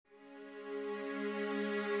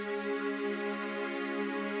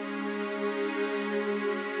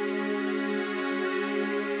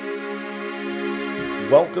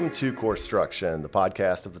Welcome to Corpstruction, the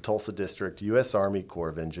podcast of the Tulsa District, U.S. Army Corps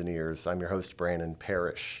of Engineers. I'm your host, Brandon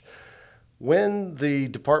Parrish. When the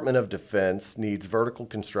Department of Defense needs vertical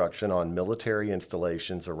construction on military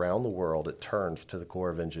installations around the world, it turns to the Corps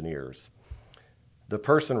of Engineers. The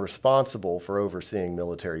person responsible for overseeing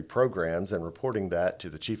military programs and reporting that to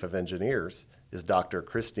the Chief of Engineers is Dr.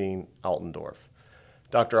 Christine Altendorf.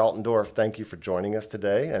 Dr. Altendorf, thank you for joining us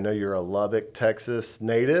today. I know you're a Lubbock, Texas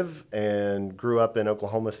native and grew up in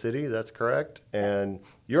Oklahoma City, that's correct? And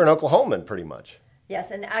you're an Oklahoman pretty much.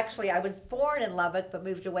 Yes, and actually I was born in Lubbock but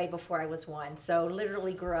moved away before I was one. So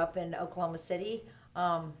literally grew up in Oklahoma City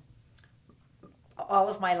all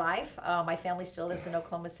of my life. My family still lives in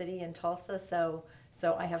Oklahoma City and Tulsa, so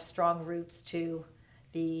I have strong roots to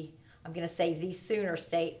the Sooner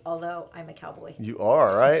State, although I'm a cowboy. You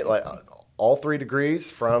are, right? Like all 3 degrees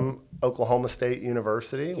from Oklahoma State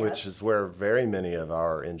University, yes, which is where very many of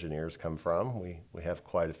our engineers come from. We have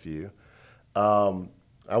quite a few.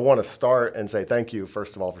 I want to start and say thank you,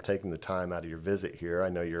 first of all, for taking the time out of your visit here. I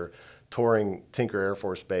know you're touring Tinker Air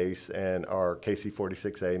Force Base and our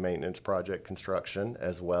KC-46A maintenance project construction,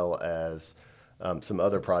 as well as some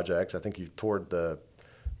other projects. I think you've toured the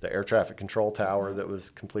air traffic control tower that was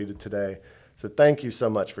completed today. So thank you so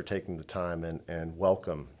much for taking the time and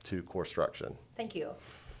welcome to Corpstruction. Thank you.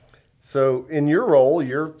 So in your role,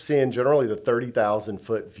 you're seeing generally the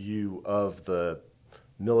 30,000-foot view of the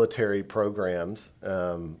military programs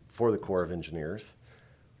for the Corps of Engineers.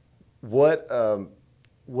 What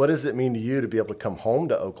does it mean to you to be able to come home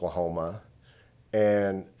to Oklahoma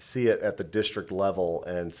and see it at the district level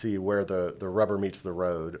and see where the rubber meets the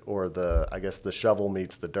road, or the shovel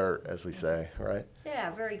meets the dirt, as we say, right?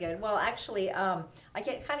 Yeah, very good. Well, actually, I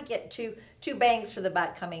get two bangs for the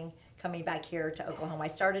buck coming back here to Oklahoma. I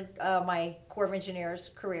started my Corps of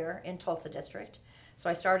Engineers career in Tulsa District. So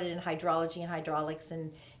I started in hydrology and hydraulics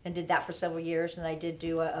and did that for several years, and I did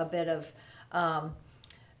do a bit of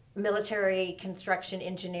military construction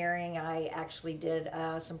engineering. I actually did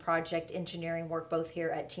some project engineering work both here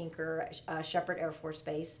at Tinker, Shepherd Air Force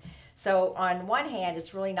Base. So on one hand,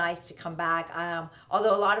 it's really nice to come back.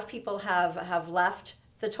 Although a lot of people have left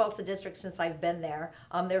the Tulsa District since I've been there,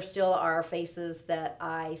 there still are faces that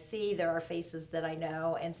I see, there are faces that I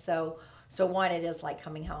know, and so one, it is like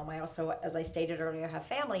coming home. I also, as I stated earlier, have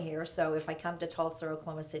family here. So if I come to Tulsa or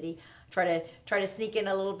Oklahoma City, try to sneak in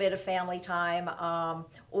a little bit of family time,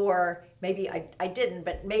 or maybe I didn't,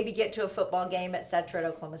 but maybe get to a football game, et cetera, at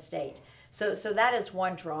Oklahoma State. So that is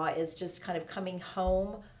one draw, is just kind of coming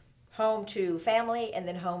home to family and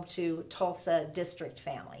then home to Tulsa District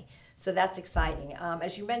family. So that's exciting.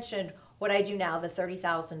 As you mentioned, what I do now, the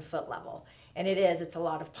 30,000-foot level. And it's a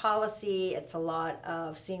lot of policy, it's a lot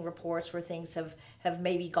of seeing reports where things have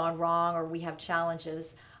maybe gone wrong or we have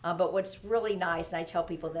challenges. But what's really nice, and I tell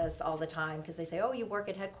people this all the time because they say, oh, you work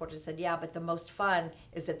at headquarters. I said, yeah, but the most fun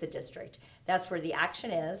is at the district. That's where the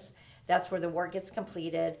action is. That's where the work gets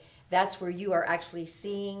completed. That's where you are actually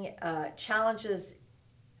seeing challenges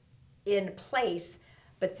in place,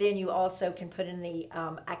 but then you also can put in the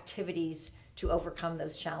activities to overcome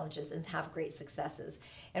those challenges and have great successes.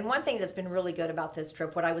 And one thing that's been really good about this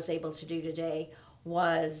trip, what I was able to do today,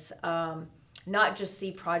 was not just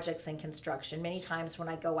see projects in construction. Many times when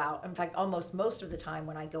I go out, in fact, almost most of the time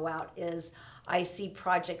when I go out, is I see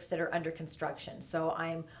projects that are under construction. So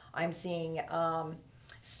I'm seeing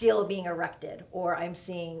steel being erected, or I'm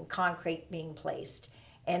seeing concrete being placed.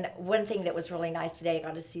 And one thing that was really nice today, I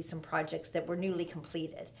got to see some projects that were newly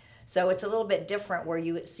completed. So it's a little bit different where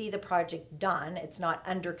you see the project done, it's not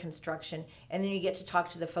under construction, and then you get to talk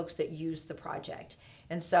to the folks that use the project.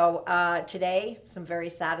 And so today, some very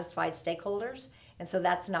satisfied stakeholders, and so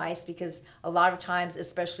that's nice because a lot of times,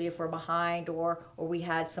 especially if we're behind or we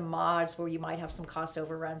had some mods where you might have some cost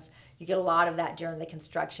overruns, you get a lot of that during the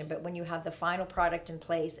construction. But when you have the final product in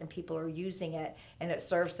place and people are using it and it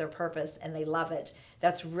serves their purpose and they love it,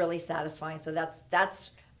 that's really satisfying. So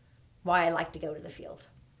that's why I like to go to the field.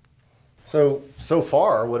 So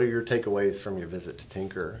far, what are your takeaways from your visit to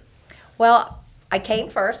Tinker? Well, I came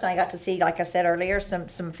first, and I got to see, like I said earlier, some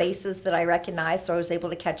faces that I recognized, so I was able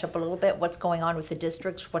to catch up a little bit. What's going on with the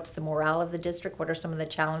district? What's the morale of the district? What are some of the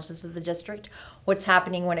challenges of the district? What's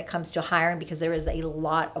happening when it comes to hiring? Because there is a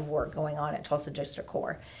lot of work going on at Tulsa District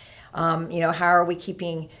Corps. How are we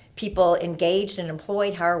keeping people engaged and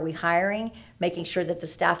employed? How are we hiring? Making sure that the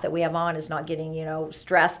staff that we have on is not getting,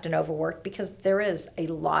 stressed and overworked, because there is a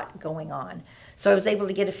lot going on. So I was able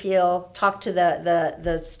to get a feel, talk to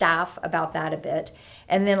the staff about that a bit.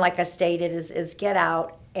 And then, like I stated, is get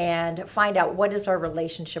out and find out what is our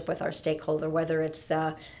relationship with our stakeholder, whether it's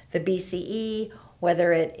the BCE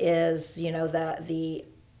whether it is, the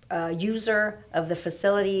user of the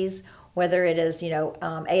facilities, whether it is,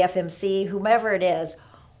 AFMC, whomever it is.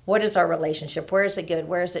 What is our relationship? Where is it good?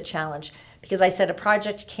 Where is it challenged? Because I said a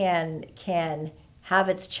project can have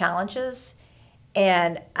its challenges,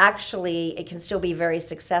 and actually it can still be very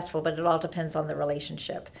successful, but it all depends on the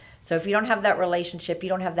relationship. So if you don't have that relationship, you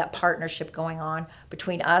don't have that partnership going on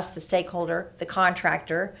between us, the stakeholder, the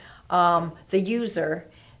contractor, the user,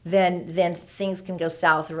 then things can go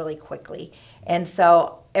south really quickly. And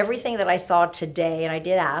so everything that I saw today, and I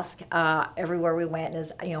did ask everywhere we went,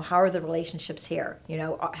 is, how are the relationships here?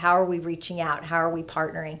 How are we reaching out? How are we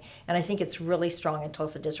partnering? And I think it's really strong in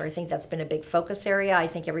Tulsa District. I think that's been a big focus area. I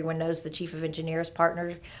think everyone knows the Chief of Engineers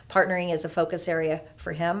partnering is a focus area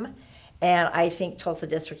for him. And I think Tulsa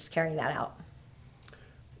District is carrying that out.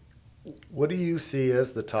 What do you see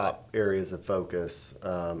as the top areas of focus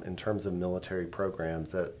in terms of military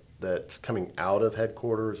programs that's coming out of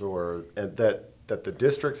headquarters, or that the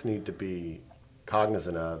districts need to be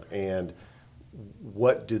cognizant of, and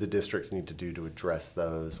what do the districts need to do to address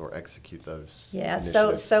those or execute those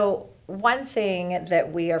initiatives? So one thing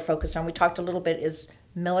that we are focused on, we talked a little bit, is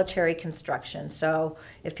military construction. So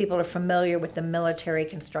if people are familiar with the military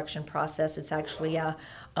construction process, it's actually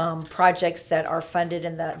projects that are funded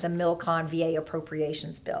in the MILCON VA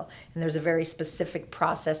appropriations bill. And there's a very specific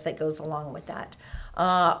process that goes along with that.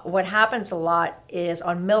 What happens a lot is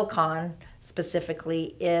on MILCON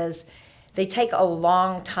specifically is they take a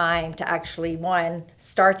long time to actually, one,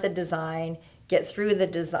 start the design, get through the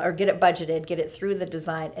design, or get it budgeted, get it through the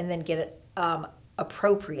design, and then get it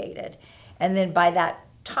appropriated. And then by that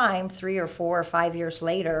time, 3 or 4 or 5 years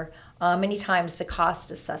later, many times the cost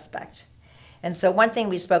is suspect. And so one thing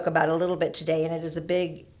we spoke about a little bit today, and it is a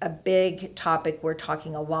big topic we're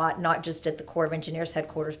talking a lot, not just at the Corps of Engineers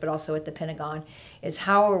headquarters, but also at the Pentagon, is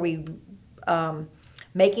how are we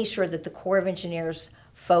making sure that the Corps of Engineers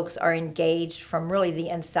folks are engaged from really the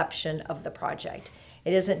inception of the project.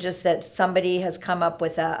 It isn't just that somebody has come up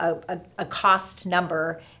with a cost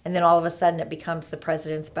number and then all of a sudden it becomes the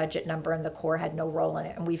president's budget number and the Corps had no role in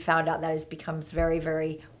it. And we found out that it becomes very,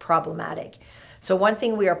 very problematic. So one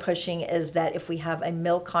thing we are pushing is that if we have a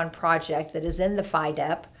MILCON project that is in the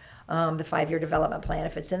FIDEP, the 5-year development plan,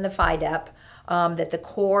 if it's in the FIDEP, that the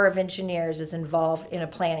Corps of Engineers is involved in a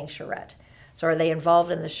planning charrette. So are they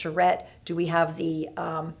involved in the charrette? Do we have the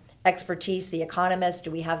expertise, the economists?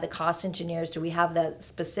 Do we have the cost engineers? Do we have the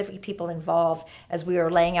specific people involved as we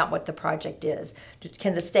are laying out what the project is?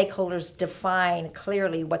 Can the stakeholders define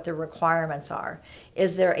clearly what the requirements are?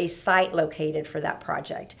 Is there a site located for that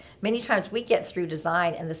project? Many times we get through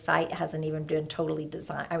design and the site hasn't even been totally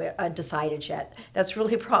decided yet. That's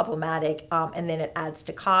really problematic, and then it adds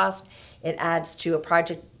to cost. It adds to a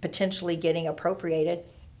project potentially getting appropriated,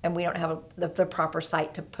 and we don't have the proper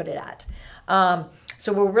site to put it at.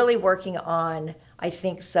 So we're really working on, I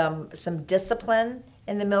think, some discipline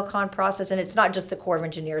in the MILCON process, and it's not just the Corps of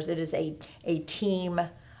Engineers, it is a team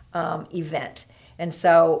event. And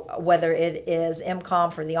so whether it is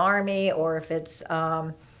MCOM for the Army or if it's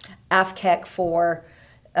AFCEC for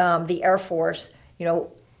the Air Force,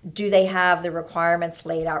 do they have the requirements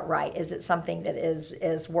laid out right? Is it something that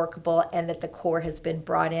is workable and that the Corps has been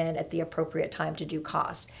brought in at the appropriate time to do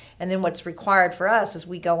cost? And then what's required for us is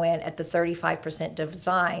we go in at the 35%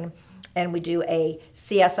 design and we do a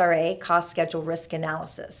CSRA, cost schedule risk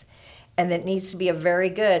analysis. And it needs to be a very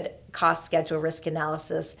good cost schedule risk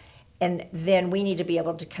analysis. And then we need to be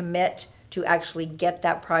able to commit to actually get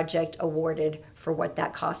that project awarded for what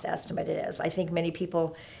that cost estimate is. I think many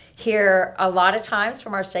people hear a lot of times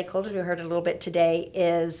from our stakeholders, we heard a little bit today,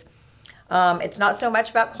 is it's not so much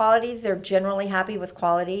about quality. They're generally happy with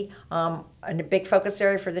quality. And a big focus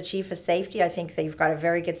area for the chief is safety. I think they've got a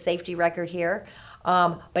very good safety record here.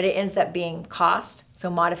 But it ends up being cost, so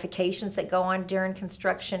modifications that go on during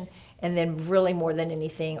construction, and then really more than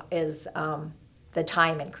anything is the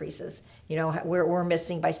time increases. We're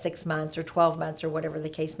missing by 6 months or 12 months or whatever the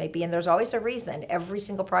case may be. And there's always a reason. Every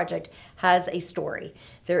single project has a story.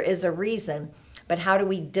 There is a reason. But how do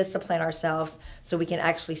we discipline ourselves so we can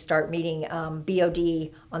actually start meeting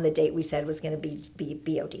BOD on the date we said was going to be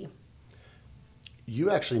BOD? You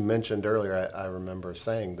actually mentioned earlier, I remember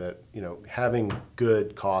saying that, having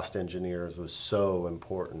good cost engineers was so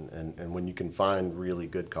important. And when you can find really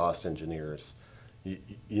good cost engineers,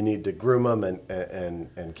 you need to groom them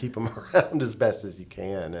and keep them around as best as you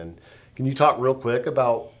can. And can you talk real quick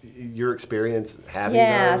about your experience having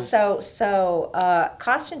those? Yeah, so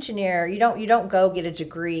cost engineer, you don't go get a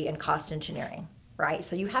degree in cost engineering, right?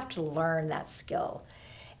 So you have to learn that skill.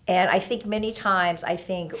 And I think many times, I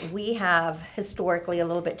think we have historically a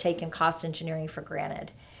little bit taken cost engineering for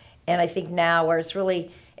granted. And I think now where it's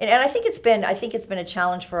really, and I think it's been a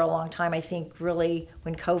challenge for a long time. I think really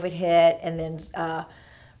when COVID hit and then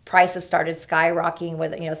prices started skyrocketing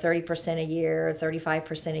with 30% a year,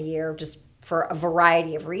 35% a year, just for a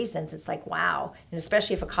variety of reasons. It's like, wow. And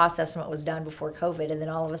especially if a cost estimate was done before COVID, and then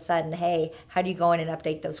all of a sudden, hey, how do you go in and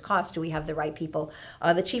update those costs? Do we have the right people?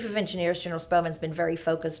 The Chief of Engineers, General Spellman's been very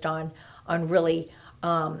focused on really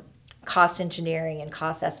cost engineering and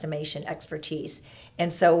cost estimation expertise.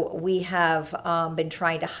 And so we have been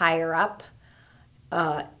trying to hire up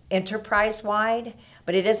enterprise-wide,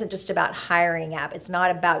 but it isn't just about hiring up. It's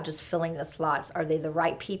not about just filling the slots. Are they the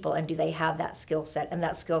right people, and do they have that skill set? And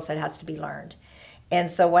that skill set has to be learned. And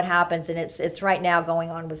so what happens, and it's right now going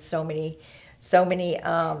on with so many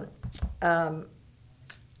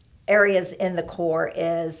areas in the Corps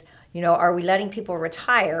is, are we letting people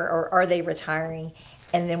retire, or are they retiring?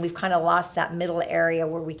 And then we've kind of lost that middle area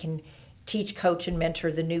where we can teach, coach, and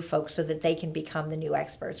mentor the new folks so that they can become the new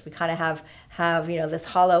experts. We kind of have this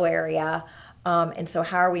hollow area. And so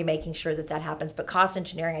how are we making sure that happens? But cost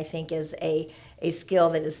engineering, I think, is a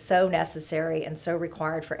skill that is so necessary and so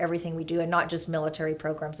required for everything we do, and not just military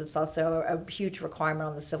programs. It's also a huge requirement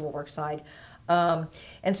on the civil work side.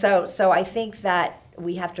 And so I think that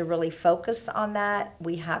we have to really focus on that.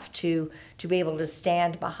 We have to be able to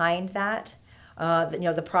stand behind that,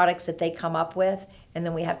 the products that they come up with, and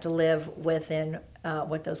then we have to live within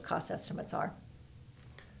what those cost estimates are.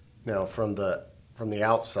 Now, from the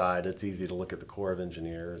outside, it's easy to look at the Corps of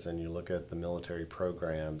Engineers and you look at the military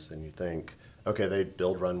programs and you think, okay, they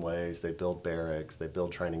build runways, they build barracks, they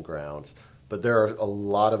build training grounds, but there are a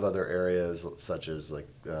lot of other areas such as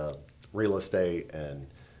real estate and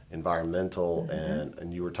environmental,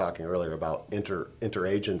 and you were talking earlier about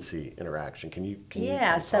interagency interaction. Can you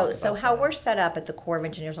so how we're set up at the Corps of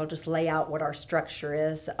Engineers, I'll just lay out what our structure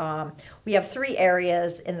is. We have 3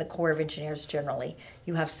 areas in the Corps of Engineers generally.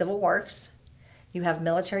 You have civil works, you have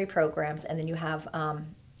military programs, and then you have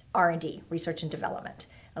R&D, research and development.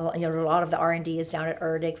 A lot of the R&D is down at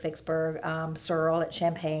Erdig, Vicksburg, Searle, at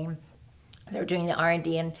Champaign. They're doing the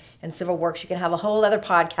R&D and civil works. You can have a whole other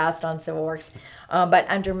podcast on civil works. But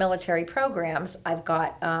under military programs, I've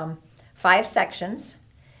got 5 sections.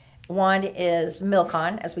 One is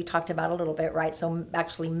MILCON, as we talked about a little bit, right? So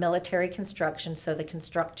actually military construction, so the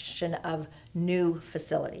construction of new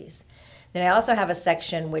facilities. Then I also have a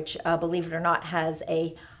section which, believe it or not, has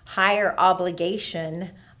a higher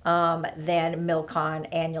obligation than MILCON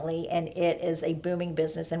annually, and it is a booming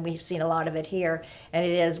business, and we've seen a lot of it here. And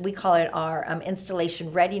it is, we call it our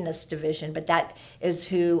Installation Readiness Division, but that is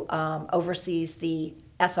who oversees the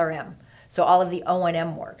SRM. So all of the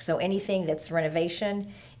O&M work. So anything that's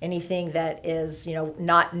renovation, anything that is,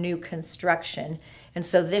 not new construction. And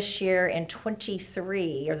so this year in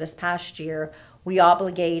 23, or this past year, we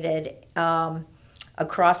obligated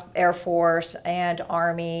across Air Force and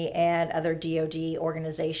Army and other DoD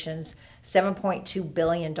organizations $7.2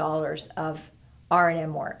 billion of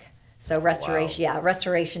R&M work. So restoration, Wow.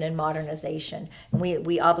 Restoration and modernization. And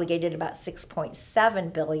we obligated about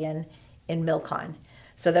 $6.7 billion in MILCON.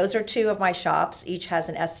 So those are 2 of my shops. Each has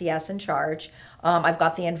an SCS in charge. I've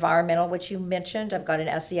got the environmental, which you mentioned. I've got an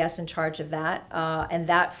SCS in charge of that. And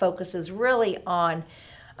that focuses really on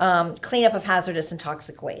cleanup of hazardous and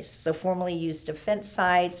toxic waste. So formerly used defense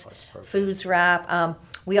sites, foods wrap.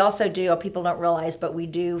 We also do, people don't realize, but we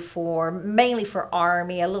do mainly for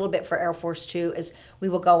Army, a little bit for Air Force too, is we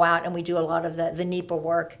will go out and we do a lot of the NEPA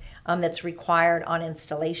work that's required on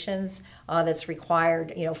installations, that's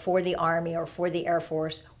required, for the Army or for the Air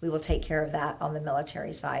Force. We will take care of that on the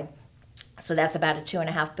military side. So that's about a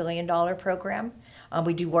 $2.5 billion program.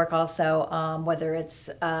 We do work also, whether it's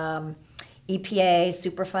EPA,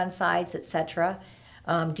 Superfund sites, etc.,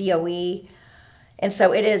 DOE, and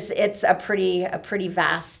so it's a pretty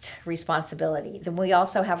vast responsibility. Then we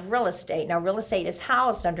also have real estate. Now, real estate is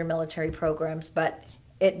housed under military programs, but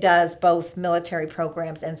it does both military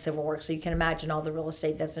programs and civil works. So you can imagine all the real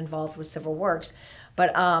estate that's involved with civil works.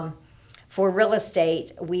 But for real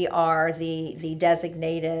estate, we are the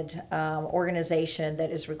designated organization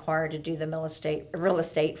that is required to do the real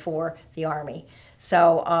estate for the Army.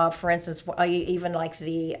 So, for instance, even like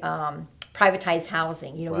the privatized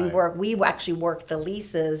housing. Right. We actually work the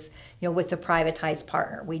leases, with the privatized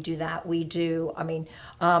partner. We do that. We do,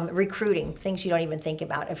 recruiting, things you don't even think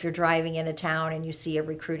about. If you're driving in a town and you see a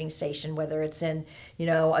recruiting station, whether it's in,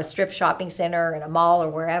 a strip shopping center, in a mall, or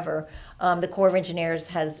wherever, the Corps of Engineers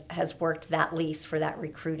has worked that lease for that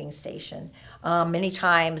recruiting station. Many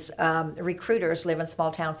times, recruiters live in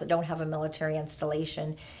small towns that don't have a military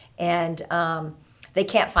installation, and they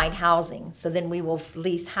can't find housing. So then we will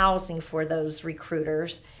lease housing for those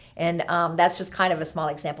recruiters. And that's just kind of a small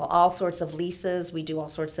example. All sorts of leases. We do all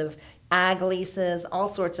sorts of ag leases, all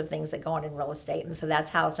sorts of things that go on in real estate. And so that's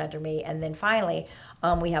housed under me. And then finally,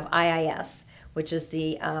 we have IIS, which is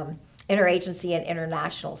the interagency and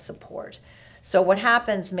international support. So what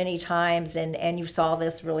happens many times, and you saw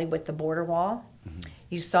this really with the border wall,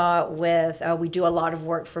 you saw it with, we do a lot of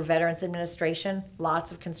work for Veterans Administration,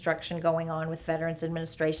 lots of construction going on with Veterans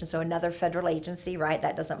Administration, so another federal agency, right,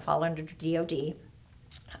 that doesn't fall under DOD.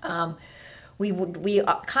 I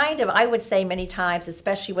would say many times,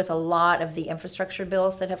 especially with a lot of the infrastructure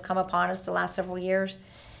bills that have come upon us the last several years,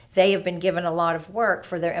 they have been given a lot of work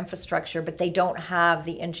for their infrastructure, but they don't have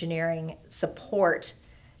the engineering support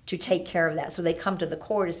to take care of that. So they come to the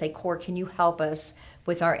Corps to say, Corps, can you help us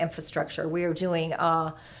with our infrastructure? We are doing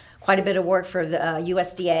quite a bit of work for the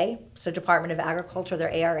USDA, so Department of Agriculture,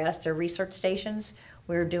 their ARS, their research stations.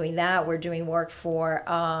 We're doing that. We're doing work for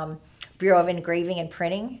Bureau of Engraving and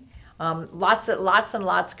Printing. Lots and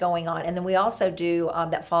lots going on. And then we also do,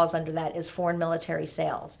 that falls under that, is foreign military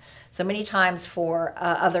sales. So many times for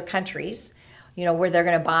other countries, where they're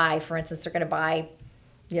going to buy, for instance, they're going to buy,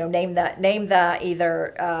 name the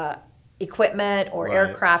either equipment or Right.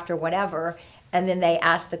 aircraft or whatever, and then they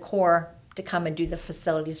ask the Corps to come and do the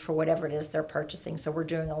facilities for whatever it is they're purchasing. So we're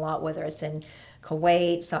doing a lot, whether it's in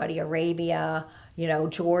Kuwait, Saudi Arabia,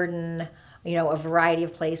 Jordan, a variety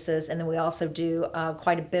of places. And then we also do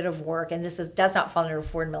quite a bit of work, and this does not fall under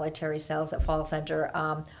foreign military sales. It falls under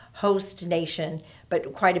host nation,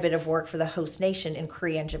 but quite a bit of work for the host nation in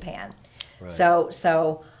Korea and Japan. Right.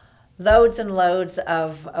 So loads and loads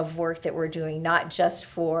of work that we're doing, not just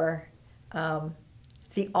for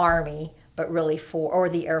the Army, but really or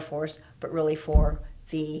the Air Force, but really for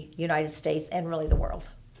the United States and really the world.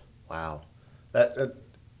 Wow.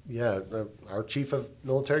 Our chief of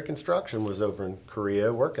military construction was over in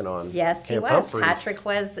Korea working on Yes, Camp he was. Humphreys. Patrick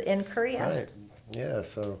was in Korea. Right. Yeah.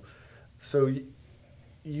 So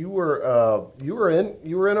you were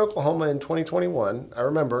in Oklahoma in 2021. I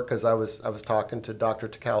remember because I was talking to Dr.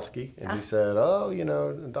 Tukowski, and he said,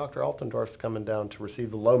 Dr. Altendorf's coming down to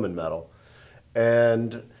receive the Lohman Medal,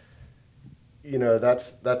 and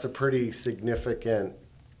that's a pretty significant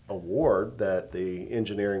award that the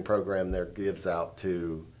engineering program there gives out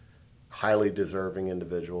to highly deserving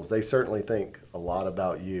individuals. They certainly think a lot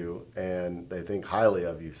about you, and they think highly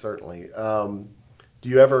of you, certainly. Do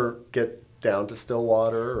you ever get down to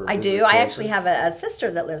Stillwater? Or I do. campus? I actually have a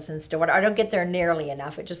sister that lives in Stillwater. I don't get there nearly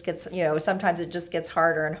enough. It just gets, sometimes it just gets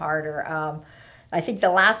harder and harder. I think the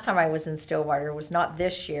last time I was in Stillwater was not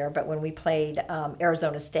this year, but when we played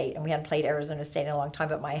Arizona State, and we hadn't played Arizona State in a long time,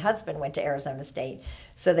 but my husband went to Arizona State.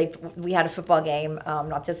 So we had a football game,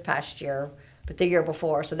 not this past year, but the year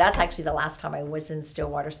before. So that's actually the last time I was in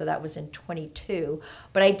Stillwater. So that was in 22.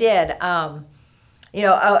 But I did,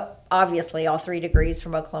 obviously all 3 degrees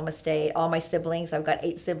from Oklahoma State. All my siblings, I've got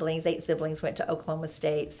 8 siblings. 8 siblings went to Oklahoma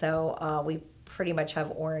State. So we pretty much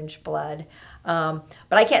have orange blood. But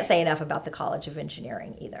I can't say enough about the College of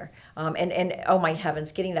Engineering either. And oh my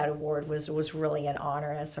heavens, getting that award was really an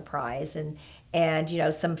honor and a surprise. And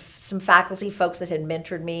some faculty folks that had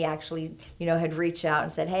mentored me actually, had reached out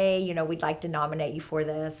and said, hey, we'd like to nominate you for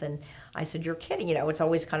this. And I said, you're kidding. It's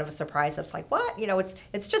always kind of a surprise. It's like, what?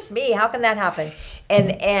 It's just me. How can that happen?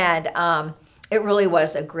 And it really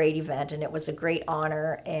was a great event, and it was a great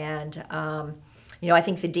honor. And I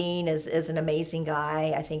think the dean is an amazing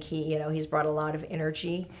guy. I think he's brought a lot of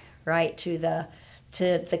energy, right, to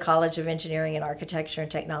the College of Engineering and Architecture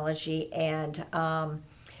and Technology. And I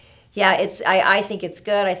think it's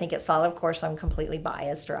good. I think it's solid. Of course, I'm completely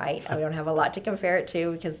biased, right? I don't have a lot to compare it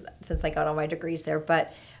to since I got all my degrees there.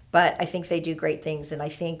 But I think they do great things, and I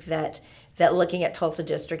think that looking at Tulsa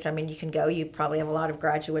District, I mean, you probably have a lot of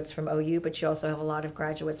graduates from OU, but you also have a lot of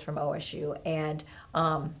graduates from OSU, and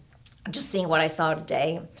just seeing what I saw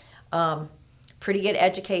today, pretty good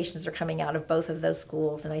educations are coming out of both of those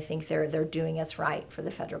schools, and I think they're doing us right for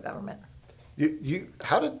the federal government.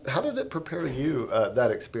 How did it prepare you,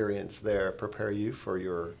 that experience there, prepare you for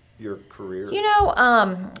your career?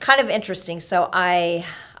 Kind of interesting. So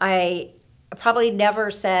I probably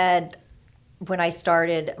never said when I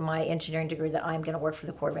started my engineering degree that I'm going to work for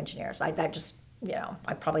the Corps of Engineers. That just,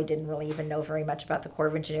 I probably didn't really even know very much about the Corps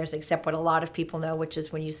of Engineers, except what a lot of people know, which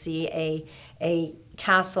is when you see a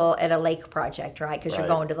castle at a lake project, right? Because you're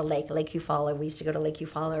going to the Lake Eufaula. We used to go to Lake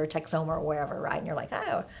Eufaula or Texoma or wherever, right? And you're like,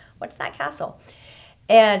 oh, what's that castle?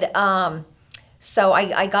 And so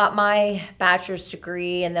I got my bachelor's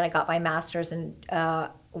degree, and then I got my master's, and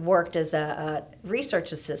worked as a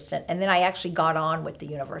research assistant, and then I actually got on with the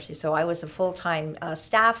university. So I was a full-time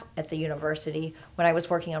staff at the university when I was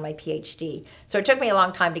working on my PhD. So it took me a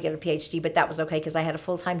long time to get a PhD, but that was okay because I had a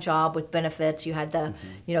full-time job with benefits. You had the,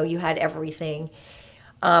 you had everything.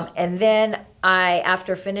 And then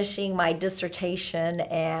after finishing my dissertation,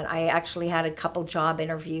 and I actually had a couple job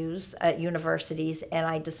interviews at universities, and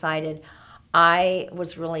I decided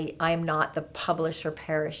I'm not the publish or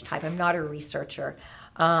perish type. I'm not a researcher.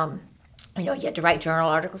 You had to write journal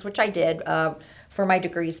articles, which I did for my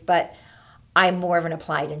degrees, but I'm more of an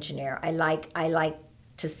applied engineer. I like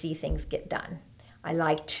to see things get done. I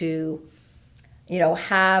like to,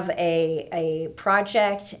 have a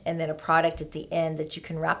project and then a product at the end that you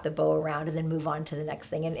can wrap the bow around and then move on to the next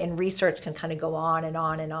thing. And research can kind of go on and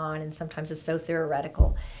on and on, and sometimes it's so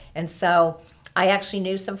theoretical. And so I actually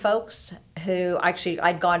knew some folks who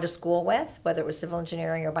I'd gone to school with, whether it was civil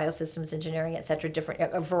engineering or biosystems engineering, et cetera,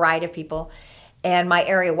 a variety of people. And my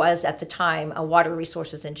area was, at the time, water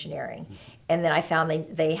resources engineering. And then I found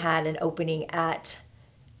they had an opening at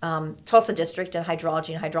Tulsa District in hydrology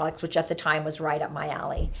and hydraulics, which at the time was right up my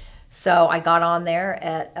alley. So I got on there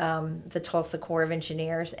at the Tulsa Corps of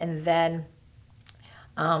Engineers, and then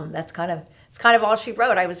it's kind of all she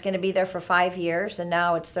wrote. I was going to be there for 5 years, and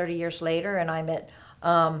now it's 30 years later, and I'm at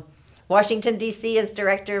Washington, D.C. as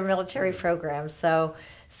Director of Military Programs. So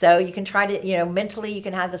you can try to, mentally you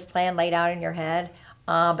can have this plan laid out in your head,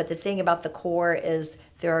 but the thing about the Corps is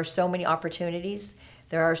there are so many opportunities.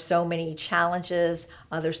 There are so many challenges.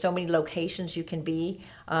 There's so many locations you can be.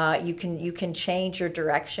 You can change your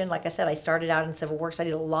direction. Like I said, I started out in civil works. I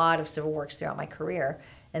did a lot of civil works throughout my career.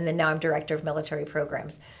 And then now I'm Director of Military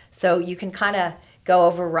Programs. So you can kind of go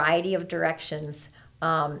a variety of directions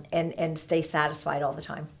and stay satisfied all the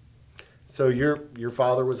time. So your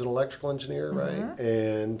father was an electrical engineer, right?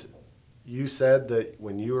 And you said that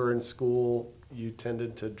when you were in school, you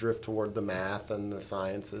tended to drift toward the math and the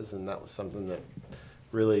sciences, and that was something that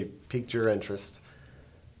really piqued your interest.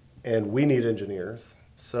 And we need engineers.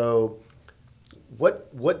 So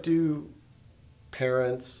what do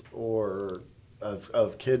parents or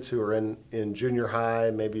of kids who are in junior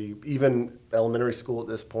high, maybe even elementary school at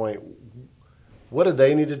this point, what do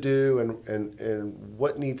they need to do, and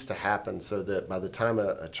what needs to happen so that by the time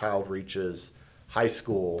a child reaches high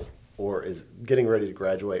school or is getting ready to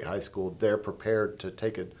graduate high school, they're prepared to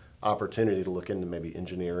take an opportunity to look into maybe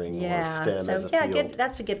engineering or STEM as a field?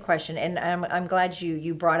 That's a good question, and I'm glad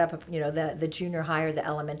you brought up the junior high or the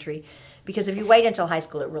elementary, because if you wait until high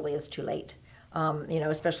school, it really is too late.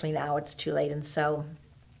 Especially now, it's too late, and so.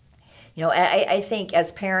 I think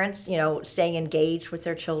as parents, staying engaged with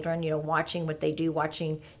their children, watching what they do,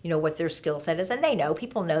 watching, what their skill set is. And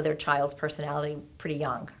people know their child's personality pretty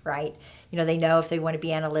young, right? They know if they want to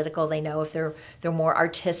be analytical, they know if they're more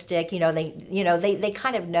artistic, they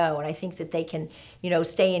kind of know. And I think that they can,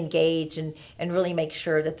 stay engaged and really make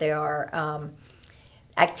sure that there are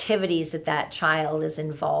activities that child is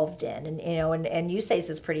involved in. And USACE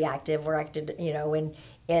is pretty active. We're active,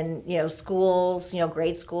 in schools,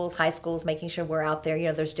 grade schools, high schools, making sure we're out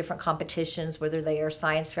there. There's different competitions, whether they are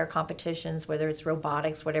science fair competitions, whether it's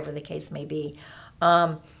robotics, whatever the case may be.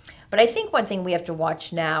 But I think one thing we have to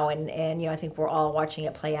watch now, and I think we're all watching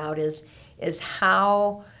it play out, is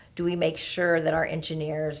how do we make sure that our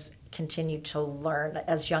engineers continue to learn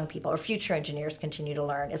as young people, or future engineers continue to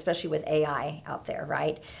learn, especially with AI out there,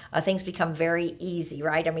 right? Things become very easy,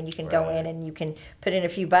 right? I mean, you can go in and you can put in a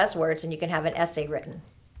few buzzwords and you can have an essay written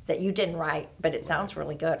that you didn't write, but it sounds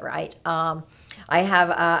really good, right? I have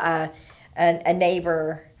a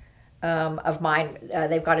neighbor of mine.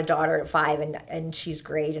 They've got a daughter at 5, and she's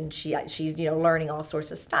great, and she's learning all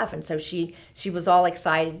sorts of stuff, and so she was all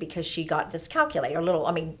excited because she got this calculator,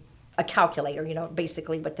 a calculator,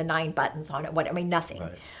 basically with the 9 buttons on it. Nothing.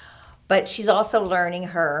 Right. But she's also learning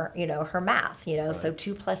her math, right. So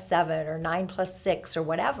 2 + 7 or 9 + 6 or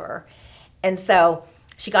whatever, and so.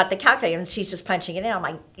 She got the calculator and she's just punching it in. I'm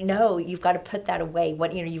like, no, you've got to put that away.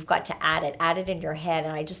 You've got to add it in your head.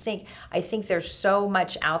 And I think there's so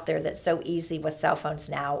much out there that's so easy with cell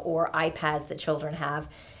phones now, or iPads that children have,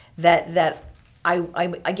 that I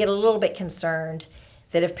get a little bit concerned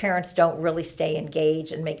that if parents don't really stay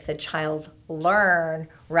engaged and make the child learn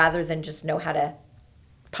rather than just know how to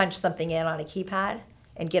punch something in on a keypad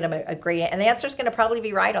and get them a great, and the answer is going to probably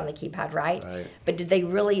be right on the keypad, right? But did they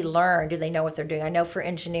really learn? Do they know what they're doing? I know for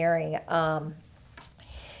engineering,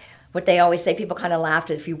 what they always say, people kind of laughed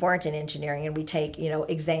if you weren't in engineering and we take,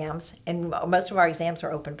 exams, and most of our exams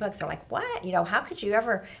are open book. They're like, what? How could you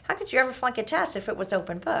ever flunk a test if it was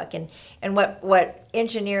open book? And what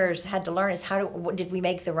engineers had to learn is did we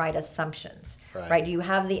make the right assumptions? Right? Do you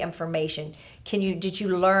have the information? Did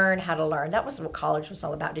you learn how to learn? That was what college was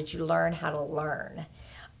all about. Did you learn how to learn?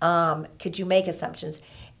 Could you make assumptions?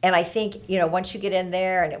 And I think, once you get in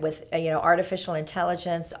there and with, artificial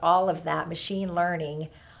intelligence, all of that, machine learning,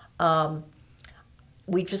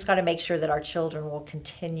 we've just got to make sure that our children will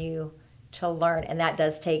continue to learn. And that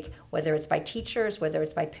does take, whether it's by teachers, whether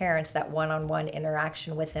it's by parents, that one-on-one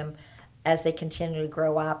interaction with them as they continue to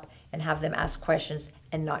grow up and have them ask questions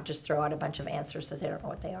and not just throw out a bunch of answers that they don't know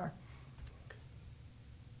what they are.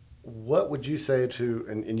 What would you say to,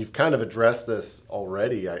 and you've kind of addressed this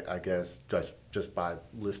already, I guess, just by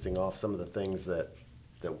listing off some of the things that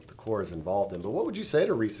the Corps is involved in, but what would you say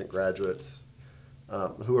to recent graduates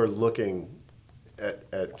who are looking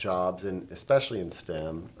at jobs, and especially in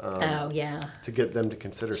STEM, to get them to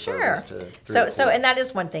consider service to so and that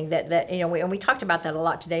is one thing that and we talked about that a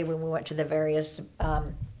lot today when we went to the various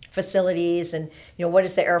facilities, and what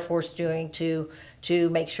is the Air Force doing to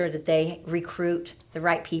make sure that they recruit the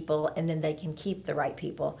right people and then they can keep the right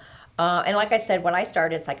people. And like I said, when I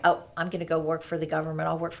started, it's like, oh, I'm going to go work for the government.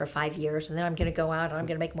 I'll work for 5 years, and then I'm going to go out and I'm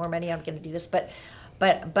going to make more money. I'm going to do this, but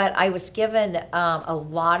I was given a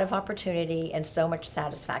lot of opportunity and so much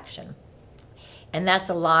satisfaction, and that's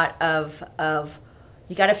a lot of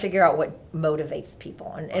you got to figure out what motivates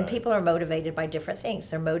people, and people are motivated by different things.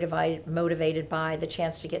 They're motivated by the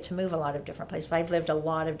chance to get to move a lot of different places. I've lived a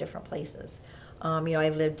lot of different places.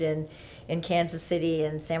 I've lived in Kansas City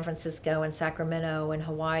and San Francisco and Sacramento and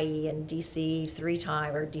Hawaii and DC 3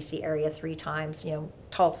 times, or DC area 3 times.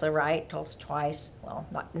 Tulsa, right? Tulsa twice. Well,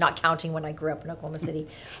 not counting when I grew up in Oklahoma City,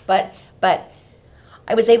 but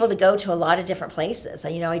I was able to go to a lot of different places.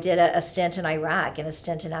 I did a stint in Iraq and a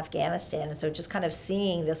stint in Afghanistan, and so just kind of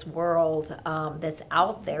seeing this world that's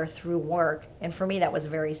out there through work, and for me that was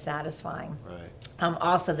very satisfying. Right.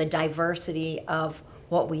 Also the diversity of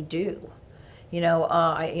what we do.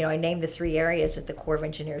 I named the 3 areas that the Corps of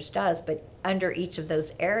Engineers does, but under each of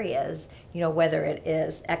those areas, whether it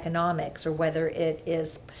is economics or whether it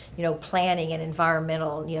is, planning and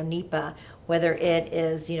environmental, NEPA, whether it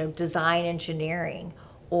is, design engineering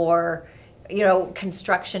or,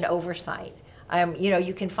 construction oversight.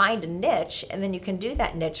 You can find a niche, and then you can do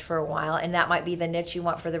that niche for a while, and that might be the niche you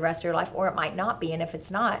want for the rest of your life, or it might not be, and if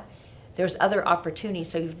it's not, there's other opportunities.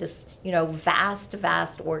 So you have this,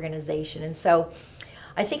 vast organization. And so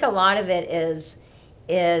I think a lot of it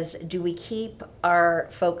is do we keep our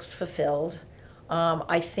folks fulfilled?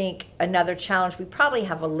 I think another challenge we probably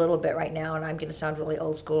have a little bit right now, and I'm going to sound really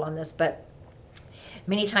old school on this, but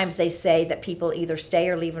many times they say that people either stay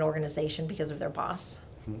or leave an organization because of their boss.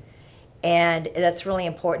 Mm-hmm. And that's really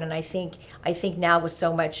important. And I think now with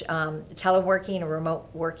so much teleworking and remote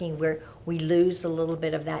working, we lose a little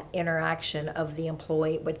bit of that interaction of the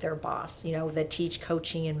employee with their boss. The teach,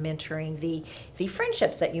 coaching, and mentoring, the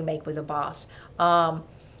friendships that you make with a boss. All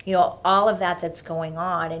of that's going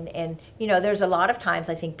on. And there's a lot of times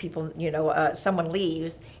I think people, someone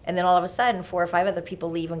leaves, and then all of a sudden 4 or 5 other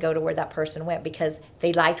people leave and go to where that person went because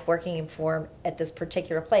they liked working for them at this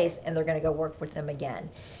particular place, and they're going to go work with them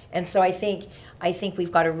again. And so I think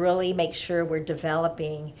we've got to really make sure we're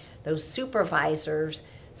developing those supervisors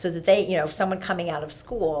so that they, if someone coming out of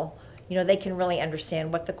school, they can really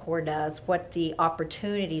understand what the Corps does, what the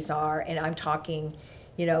opportunities are, and I'm talking,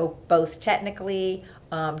 both technically,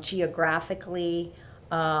 geographically,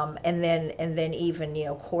 and then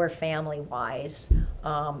even Corps family wise.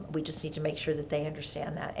 We just need to make sure that they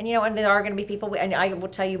understand that. And and there are going to be people, and I will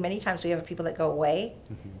tell you many times we have people that go away,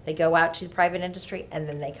 mm-hmm. They go out to the private industry, and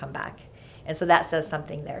then they come back. And so that says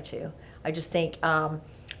something there too. I just think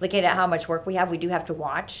looking at how much work we do have to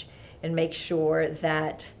watch and make sure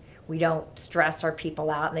that we don't stress our people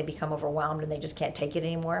out and they become overwhelmed and they just can't take it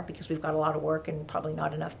anymore because we've got a lot of work and probably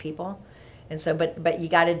not enough people. And so, but you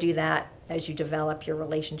got to do that as you develop your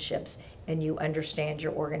relationships and you understand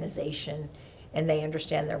your organization and they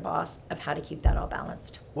understand their boss of how to keep that all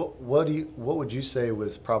balanced. What would you say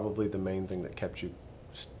was probably the main thing that kept you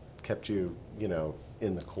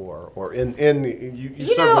in the Corps or in you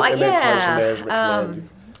served with Immense Management Command?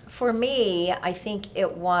 For me, I think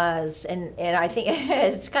it was, and I think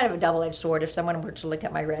it's kind of a double-edged sword. If someone were to look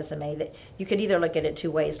at my resume, that you could either look at it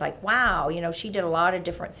 2 ways, like, wow, she did a lot of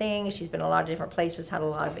different things, she's been a lot of different places, had a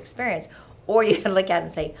lot of experience, Or you can look at it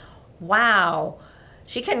and say, wow,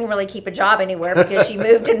 she couldn't really keep a job anywhere because she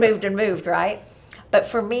moved and moved and moved, right? But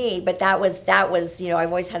for me, that was, I've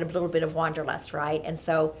always had a little bit of wanderlust, right? And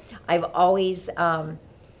so I've always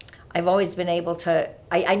been able to,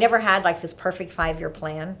 I never had like this perfect 5-year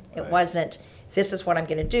plan. It Right. wasn't, this is what I'm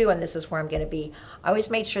going to do and this is where I'm going to be. I always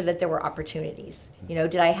made sure that there were opportunities.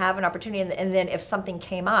 Did I have an opportunity? And then if something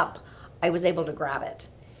came up, I was able to grab it.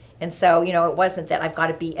 And so, it wasn't that I've got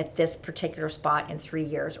to be at this particular spot in 3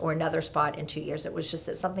 years or another spot in 2 years. It was just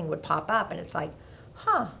that something would pop up and it's like,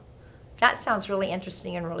 that sounds really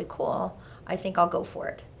interesting and really cool. I think I'll go for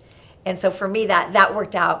it. And so for me, that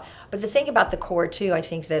worked out. But the thing about the Corps too, I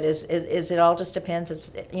think that is it all just depends.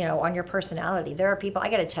 It's on your personality. There are people, I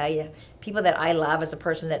got to tell you, people that I love as a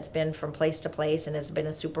person that's been from place to place and has been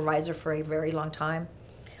a supervisor for a very long time.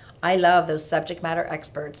 I love those subject matter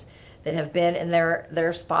experts that have been in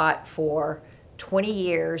their spot for 20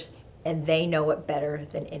 years and they know it better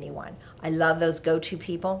than anyone. I love those go-to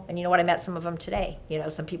people. And you know what? I met some of them today.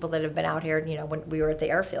 Some people that have been out here, when we were at the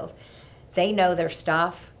airfield. They know their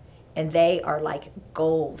stuff. And they are like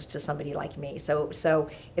gold to somebody like me. So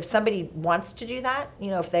if somebody wants to do that,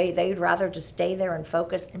 if they'd rather just stay there and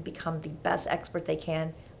focus and become the best expert they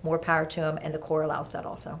can, more power to them, and the Corps allows that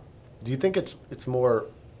also. Do you think it's more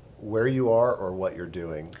where you are or what you're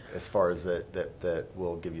doing as far as that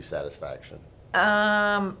will give you satisfaction?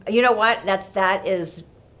 You know what? That's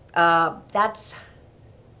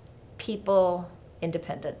people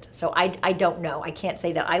independent. So I don't know. I can't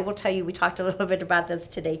say that. I will tell you, we talked a little bit about this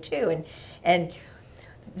today too, and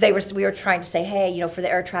we were trying to say, hey, for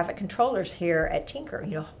the air traffic controllers here at Tinker,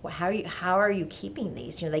 how are you keeping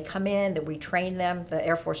these? They come in, that we train them, the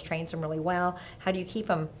Air Force trains them really well. How do you keep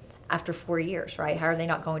them after 4 years, right? How are they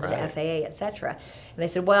not going to Right. the FAA, et cetera? And they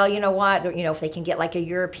said, well, you know what? If they can get like a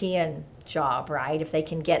European job, right? If they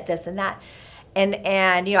can get this and that. And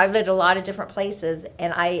I've lived a lot of different places,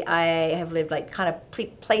 and I have lived like kind of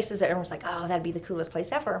places that everyone's like, oh, that'd be the coolest place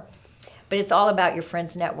ever. But it's all about your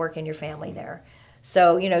friends' network and your family there.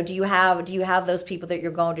 So, do you have those people that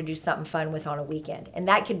you're going to do something fun with on a weekend? And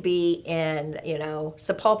that could be in,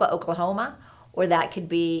 Sapulpa, Oklahoma, or that could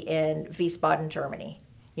be in Wiesbaden, Germany.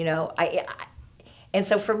 And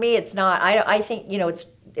so for me, it's not, I think,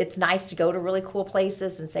 it's nice to go to really cool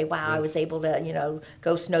places and say, wow, I was able to,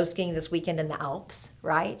 go snow skiing this weekend in the Alps,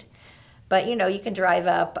 right? But, you can drive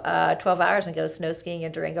up 12 hours and go snow skiing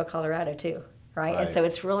in Durango, Colorado, too, right? And so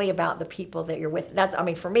it's really about the people that you're with.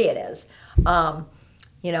 For me it is, and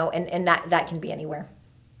that can be anywhere.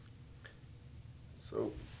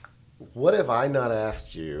 So what have I not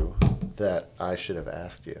asked you that I should have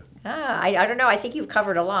asked you? I don't know. I think you've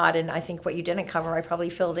covered a lot, and I think what you didn't cover, I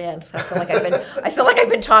probably filled in. So I feel like I've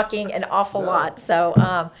been talking an awful lot. So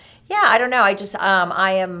I don't know.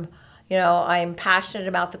 I'm passionate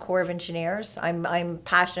about the Corps of Engineers. I'm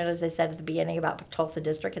passionate, as I said at the beginning, about Tulsa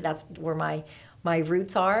District, and that's where my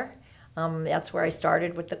roots are. That's where I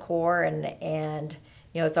started with the Corps, and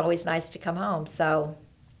it's always nice to come home. So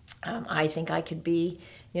I think I could be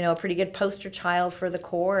a pretty good poster child for the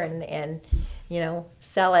Corps and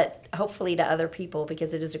sell it hopefully to other people,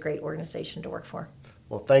 because it is a great organization to work for.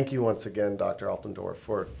 Well, thank you once again, Dr. Altendorf,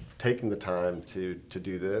 for taking the time to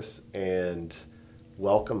do this, and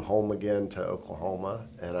welcome home again to Oklahoma,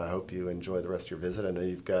 and I hope you enjoy the rest of your visit. I know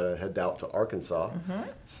you've got to head out to Arkansas,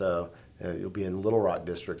 so you'll be in Little Rock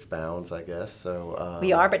District's bounds, I guess. So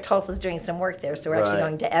we are, but Tulsa's doing some work there, so we're actually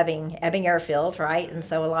going to Ebbing Airfield, right? And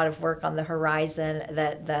so a lot of work on the horizon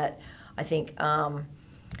that I think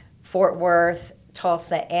Fort Worth,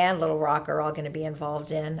 Tulsa, and Little Rock are all going to be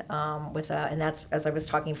involved in and that's, as I was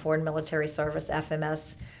talking, Foreign Military Service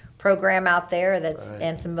FMS program out there,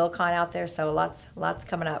 and some MILCON out there. So lots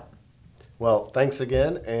coming up. Well, thanks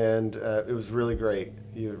again, and it was really great.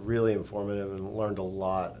 You were really informative and learned a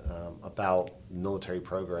lot about military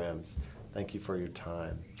programs. Thank you for your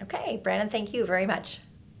time. Okay, Brandon, thank you very much.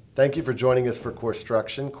 Thank you for joining us for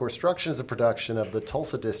Corpstruction. Corpstruction is a production of the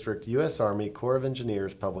Tulsa District U.S. Army Corps of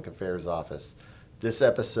Engineers Public Affairs Office. This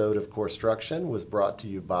episode of Corpstruction was brought to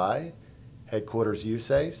you by Headquarters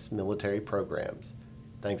USACE Military Programs.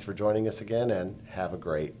 Thanks for joining us again, and have a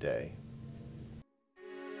great day.